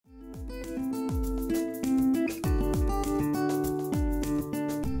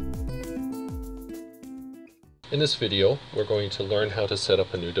In this video, we're going to learn how to set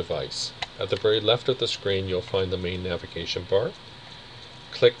up a new device. At the very left of the screen, you'll find the main navigation bar.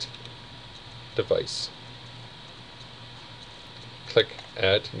 Click Device. Click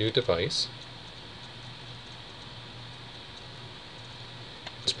Add New Device.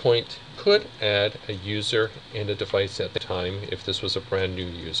 At this point, you could add a user and a device at the time if this was a brand new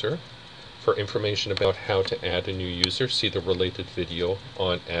user. For information about how to add a new user, see the related video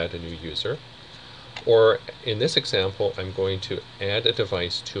on Add a New User. Or in this example, I'm going to add a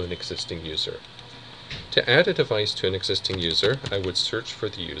device to an existing user. To add a device to an existing user, I would search for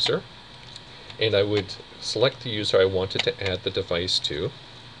the user, and I would select the user I wanted to add the device to,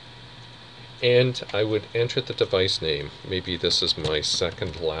 and I would enter the device name. Maybe this is my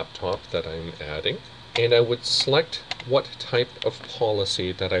second laptop that I'm adding, and I would select what type of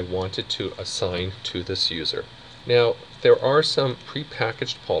policy that I wanted to assign to this user. Now, there are some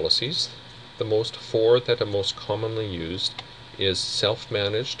pre-packaged policies. The four that are most commonly used is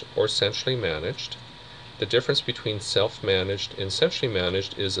self-managed or centrally managed. The difference between self-managed and centrally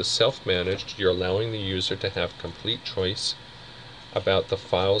managed is a self-managed, you're allowing the user to have complete choice about the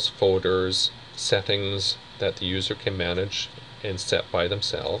files, folders, settings that the user can manage and set by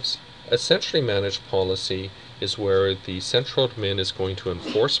themselves. A centrally managed policy is where the central admin is going to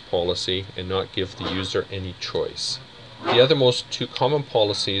enforce policy and not give the user any choice. The other two common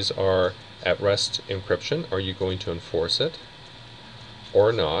policies are at-rest encryption. Are you going to enforce it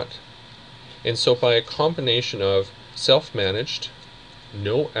or not? And so by a combination of self-managed,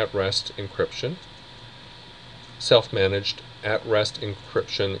 no at-rest encryption, self-managed, at-rest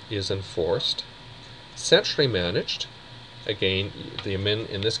encryption is enforced. Centrally managed, again, the admin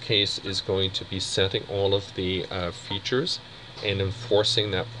in this case is going to be setting all of the features and enforcing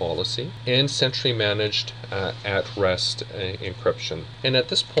that policy, and centrally managed at-rest encryption. And at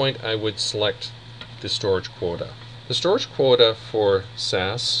this point, I would select the storage quota. The storage quota for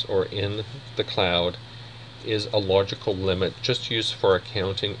SaaS or in the cloud is a logical limit just used for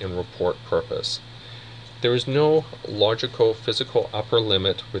accounting and report purpose. There is no logical physical upper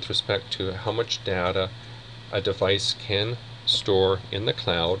limit with respect to how much data a device can store in the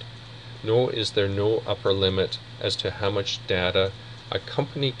cloud, nor is there no upper limit as to how much data a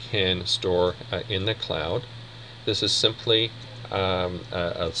company can store in the cloud. This is simply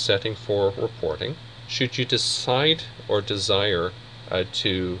a setting for reporting. Should you decide or desire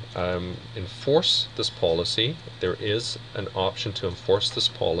to enforce this policy, there is an option to enforce this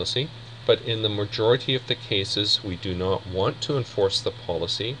policy, but in the majority of the cases we do not want to enforce the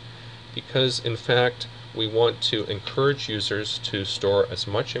policy because in fact we want to encourage users to store as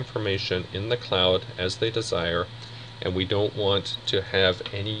much information in the cloud as they desire, and we don't want to have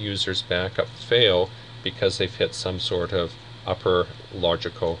any user's backup fail because they've hit some sort of upper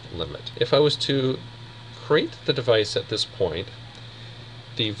logical limit. If I was to create the device at this point,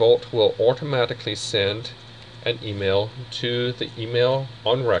 the Vault will automatically send an email to the email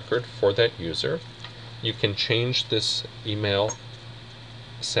on record for that user. You can change this email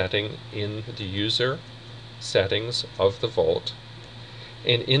setting in the user settings of the Vault,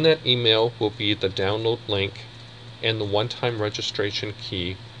 and in that email will be the download link and the one-time registration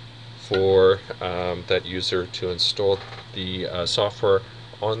key for that user to install the software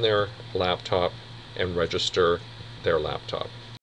on their laptop and register their laptop.